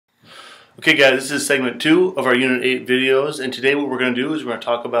Okay guys, this is segment 2 of our Unit 8 videos, and today what we're going to do is we're going to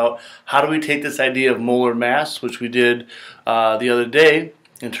talk about how do we take this idea of molar mass, which we did the other day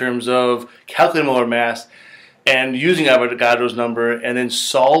in terms of calculating molar mass and using Avogadro's number and then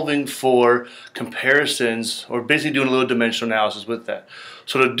solving for comparisons, or basically doing a little dimensional analysis with that.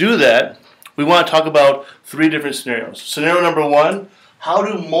 So to do that, we want to talk about 3 different scenarios. Scenario number 1, how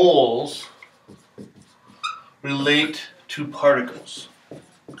do moles relate to particles?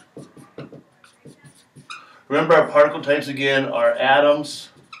 Remember, our particle types again are atoms,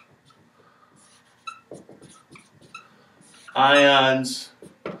 ions,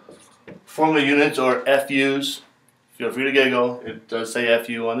 formula units or FUs. Feel free to giggle. It does say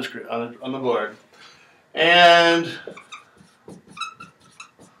FU on the screen, on the board. And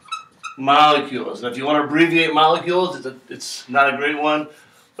molecules. And if you want to abbreviate molecules, it's not a great one,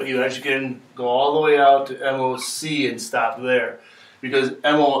 but you actually can go all the way out to MOC and stop there, because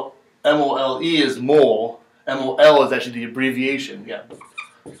MOLE is mole. MOL is actually the abbreviation.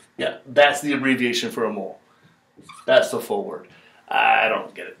 Yeah, that's the abbreviation for a mole. That's the full word. I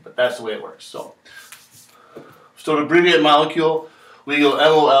don't get it, but that's the way it works. So to abbreviate molecule, we go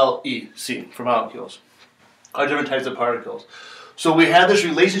MOLEC for molecules, are different types of particles. So we have this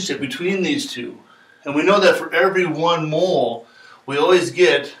relationship between these two, and we know that for every 1 mole, we always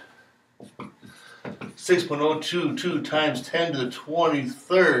get 6.022 times 10 to the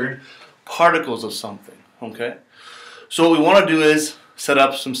 23rd particles of something. Okay, so what we want to do is set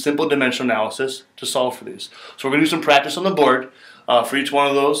up some simple dimensional analysis to solve for these. So we're going to do some practice on the board for each one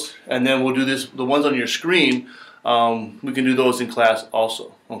of those, and then we'll do this. The ones on your screen, we can do those in class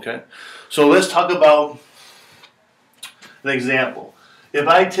also. Okay, so let's talk about an example. If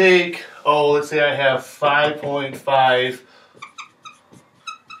I take, let's say I have 5.5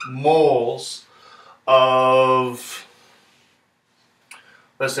 moles of,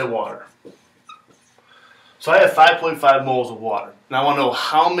 let's say, water. So I have 5.5 moles of water. Now I want to know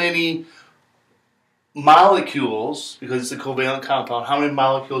how many molecules, because it's a covalent compound, how many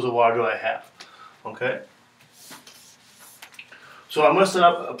molecules of water do I have? Okay? So I'm going to set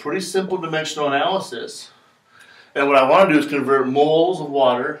up a pretty simple dimensional analysis. And what I want to do is convert moles of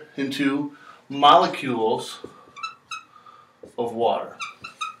water into molecules of water.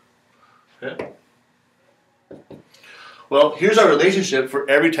 Okay? Well, here's our relationship for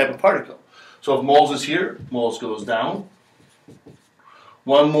every type of particle. So if moles is here, moles goes down.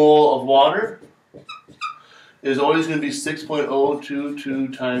 1 mole of water is always going to be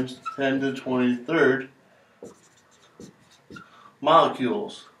 6.022 times 10 to the 23rd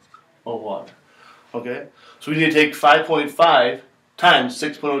molecules of water. Okay? So we need to take 5.5 times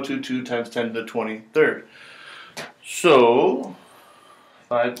 6.022 times 10 to the 23rd. So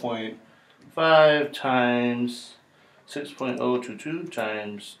 5.5 times 6.022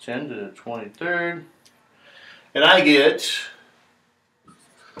 times 10 to the 23rd, and I get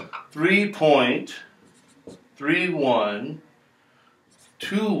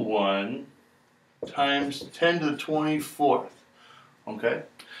 3.3121 times 10 to the 24th. Okay?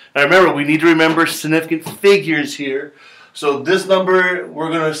 Now remember, we need to remember significant figures here. So this number we're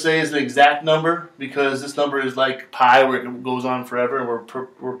going to say is an exact number, because this number is like pi, where it goes on forever, and we're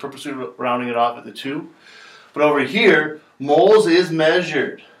purposely rounding it off at the 2. But over here, moles is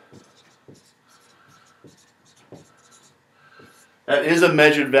measured. That is a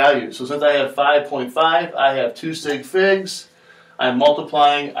measured value. So since I have 5.5, I have 2 sig figs. I'm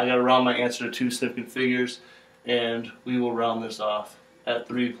multiplying. I got to round my answer to 2 significant figures, and we will round this off at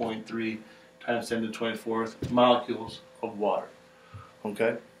 3.3 times 10 to the 24th molecules of water.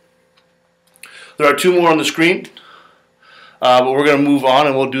 Okay. There are 2 more on the screen, but we're going to move on,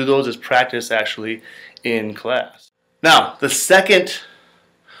 and we'll do those as practice actually in class. Now, the second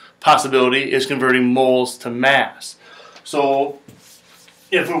possibility is converting moles to mass. So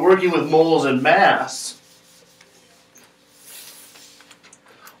if we're working with moles and mass,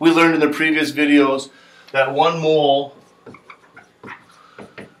 we learned in the previous videos that 1 mole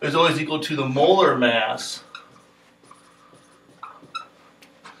is always equal to the molar mass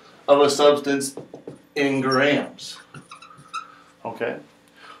of a substance in grams. Okay?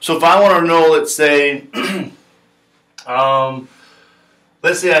 So if I want to know, let's say,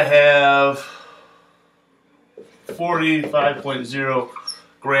 let's say I have 45.0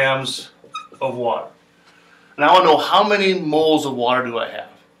 grams of water. And I want to know how many moles of water do I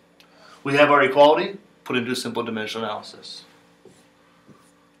have. We have our equality, put into a simple dimensional analysis.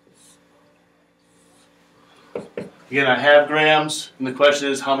 Again, I have grams, and the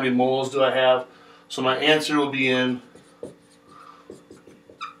question is how many moles do I have? So my answer will be in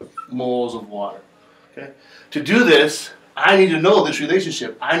moles of water. Okay? To do this, I need to know this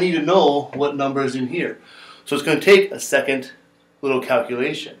relationship. I need to know what number is in here. So it's going to take a second little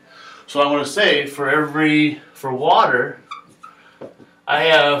calculation. So I'm going to say for water, I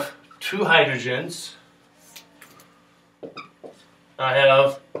have 2 hydrogens. I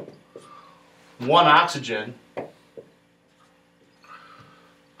have 1 oxygen.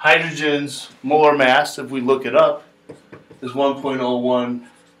 Hydrogen's molar mass, if we look it up, is 1.01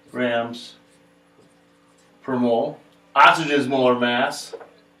 grams per mole. Oxygen's molar mass,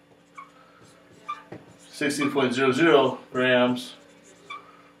 16.00 grams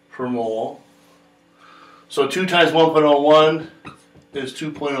per mole. So 2 times 1.01 is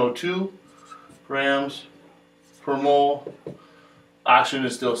 2.02 grams per mole. Oxygen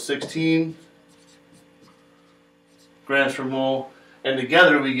is still 16 grams per mole. And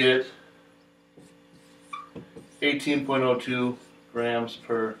together we get 18.02 grams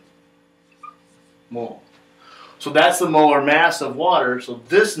per mole. So that's the molar mass of water. So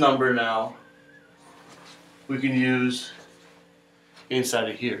this number now we can use inside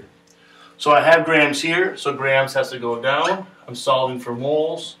of here. So I have grams here, so grams has to go down. I'm solving for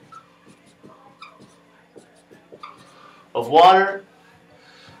moles of water,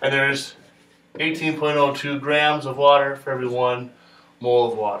 and there's 18.02 grams of water for every 1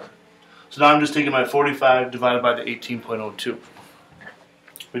 mole of water. So now I'm just taking my 45 divided by the 18.02.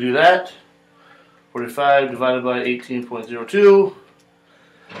 We do that. 45 divided by 18.02.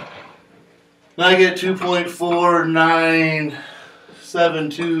 Now I get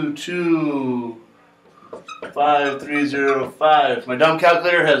 2.497225305. My dumb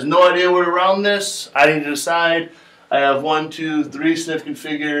calculator has no idea where to round this. I need to decide. I have 1, 2, 3 significant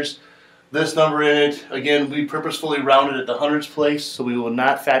figures. This number in it, again, we purposefully rounded at the hundreds place, so we will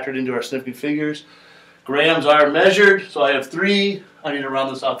not factor it into our significant figures. Grams are measured, so I have 3. I need to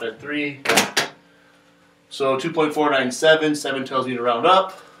round this off at 3. So 2.497, 7 tells me to round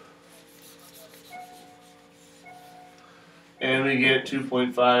up. And we get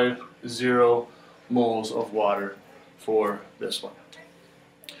 2.50 moles of water for this one.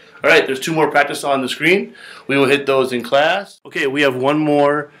 All right, there's 2 more practice on the screen. We will hit those in class. Okay, we have 1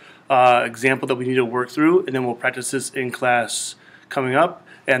 more example that we need to work through, and then we'll practice this in class coming up.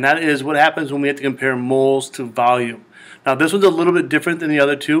 And that is what happens when we have to compare moles to volume. Now this one's a little bit different than the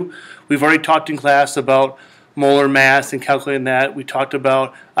other 2. We've already talked in class about molar mass and calculating that. We talked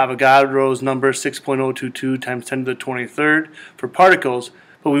about Avogadro's number 6.022 times 10 to the 23rd for particles,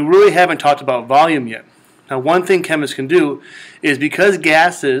 but we really haven't talked about volume yet. Now one thing chemists can do is, because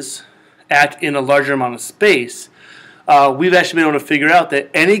gases act in a larger amount of space, we've actually been able to figure out that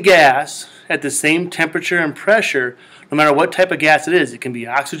any gas at the same temperature and pressure, no matter what type of gas it is, it can be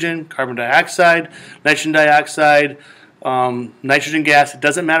oxygen, carbon dioxide, nitrogen dioxide, nitrogen gas, it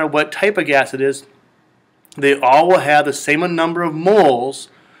doesn't matter what type of gas it is, they all will have the same number of moles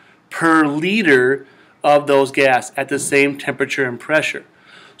per liter of those gas at the same temperature and pressure.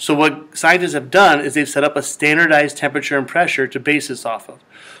 So what scientists have done is they've set up a standardized temperature and pressure to base this off of.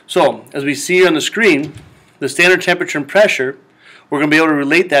 So as we see on the screen, the standard temperature and pressure, we're going to be able to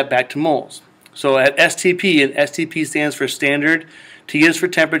relate that back to moles. So at STP, and STP stands for standard, T is for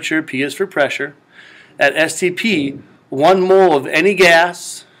temperature, P is for pressure. At STP, 1 mole of any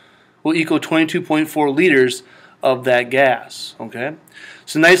gas will equal 22.4 liters of that gas. Okay,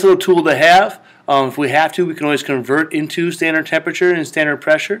 it's a nice little tool to have. If we have to, we can always convert into standard temperature and standard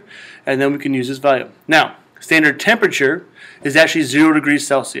pressure, and then we can use this value. Now, standard temperature is actually 0 degrees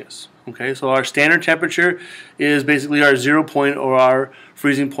Celsius. Okay, so our standard temperature is basically our 0 point or our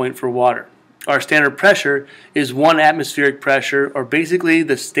freezing point for water. Our standard pressure is 1 atmospheric pressure, or basically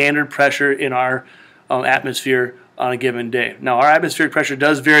the standard pressure in our atmosphere on a given day. Now our atmospheric pressure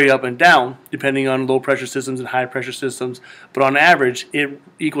does vary up and down depending on low pressure systems and high pressure systems, but on average it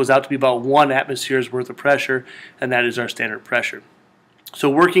equals out to be about 1 atmosphere's worth of pressure, and that is our standard pressure.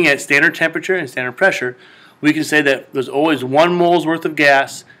 So working at standard temperature and standard pressure, we can say that there's always 1 mole's worth of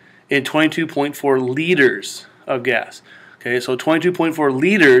gas in 22.4 liters of gas. Okay, so 22.4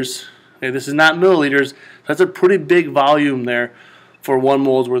 liters, okay, this is not milliliters, so that's a pretty big volume there for 1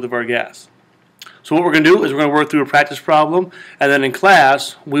 mole's worth of our gas. So what we're going to do is we're going to work through a practice problem, and then in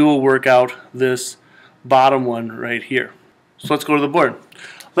class we will work out this bottom one right here. So let's go to the board.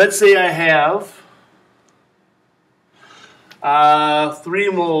 Let's say I have 3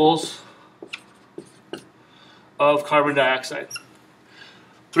 moles of carbon dioxide.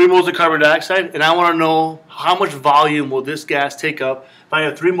 3 moles of carbon dioxide, and I want to know how much volume will this gas take up if I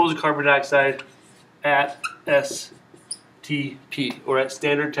have 3 moles of carbon dioxide at STP, or at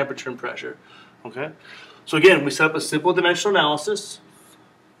standard temperature and pressure. Okay, so again, we set up a simple dimensional analysis,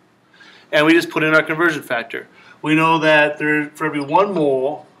 and we just put in our conversion factor. we know that for every 1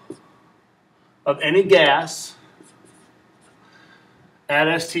 mole of any gas at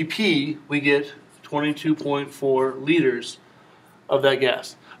STP, we get 22.4 liters of that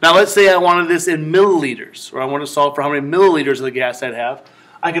gas. Now let's say I wanted this in milliliters, or I want to solve for how many milliliters of the gas I'd have.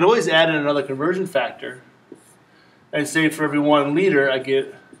 I could always add in another conversion factor and say for every 1 liter I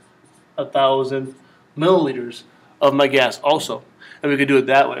get 1,000 milliliters of my gas also. And we could do it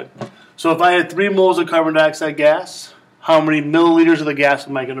that way. So if I had 3 moles of carbon dioxide gas, how many milliliters of the gas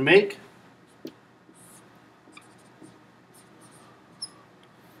am I going to make?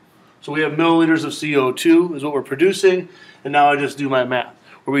 So we have milliliters of CO2 is what we're producing, and now I just do my math,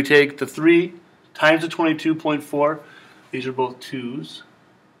 where we take the 3 times the 22.4, these are both 2's,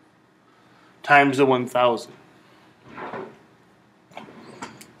 times the 1,000.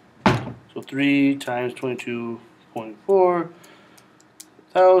 So 3 times 22.4,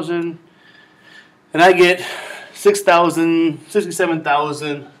 1,000, and I get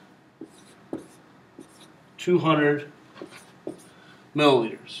 67,200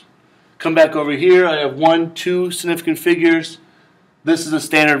 milliliters. Come back over here, I have 1, 2 significant figures. This is a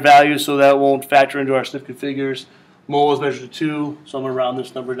standard value, so that won't factor into our significant figures. Mole is measured to 2, so I'm going to round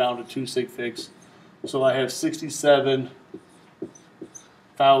this number down to 2 sig figs. So I have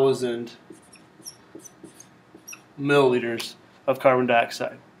 67,000 milliliters of carbon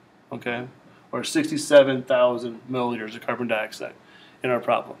dioxide, okay? Or 67,000 milliliters of carbon dioxide in our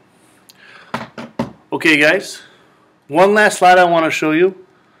problem. Okay, guys, one last slide I want to show you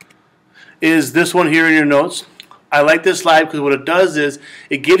is this one here in your notes. I like this slide because what it does is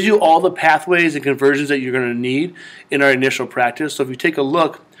it gives you all the pathways and conversions that you're going to need in our initial practice. So if you take a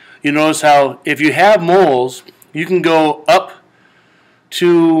look, you notice how if you have moles, you can go up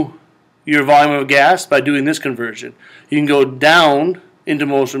to your volume of gas by doing this conversion. You can go down into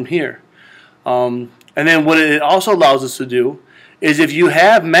moles from here. And then what it also allows us to do is if you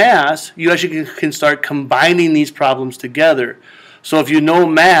have mass, you actually can start combining these problems together. So if you know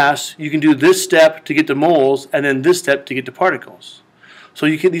mass, you can do this step to get to moles and then this step to get to particles. So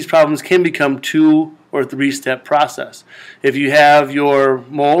these problems can become 2 or 3-step process. If you have your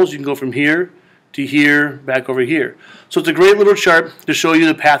moles, you can go from here to here, back over here. So it's a great little chart to show you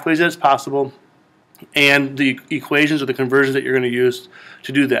the pathways that's possible and the equations or the conversions that you're going to use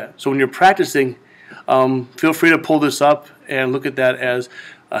to do that. So when you're practicing, feel free to pull this up and look at that as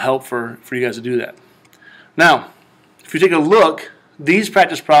a help for you guys to do that. Now, if you take a look, these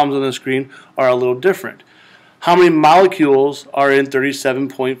practice problems on the screen are a little different. How many molecules are in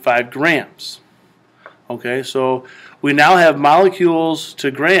 37.5 grams? Okay, so we now have molecules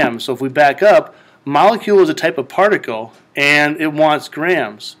to grams. So if we back up, molecule is a type of particle and it wants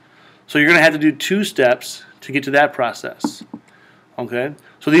grams. So you're going to have to do 2 steps to get to that process. Okay,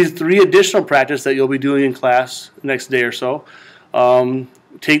 so these 3 additional practice that you'll be doing in class the next day or so,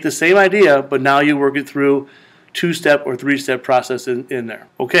 take the same idea, but now you work it through 2-step or 3-step process in there.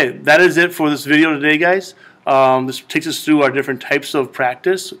 Okay, that is it for this video today, guys. This takes us through our different types of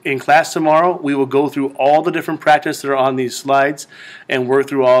practice. In class tomorrow, we will go through all the different practice that are on these slides and work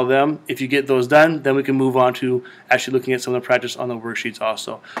through all of them. If you get those done, then we can move on to actually looking at some of the practice on the worksheets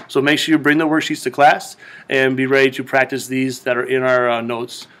also. So make sure you bring the worksheets to class and be ready to practice these that are in our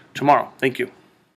notes tomorrow. Thank you.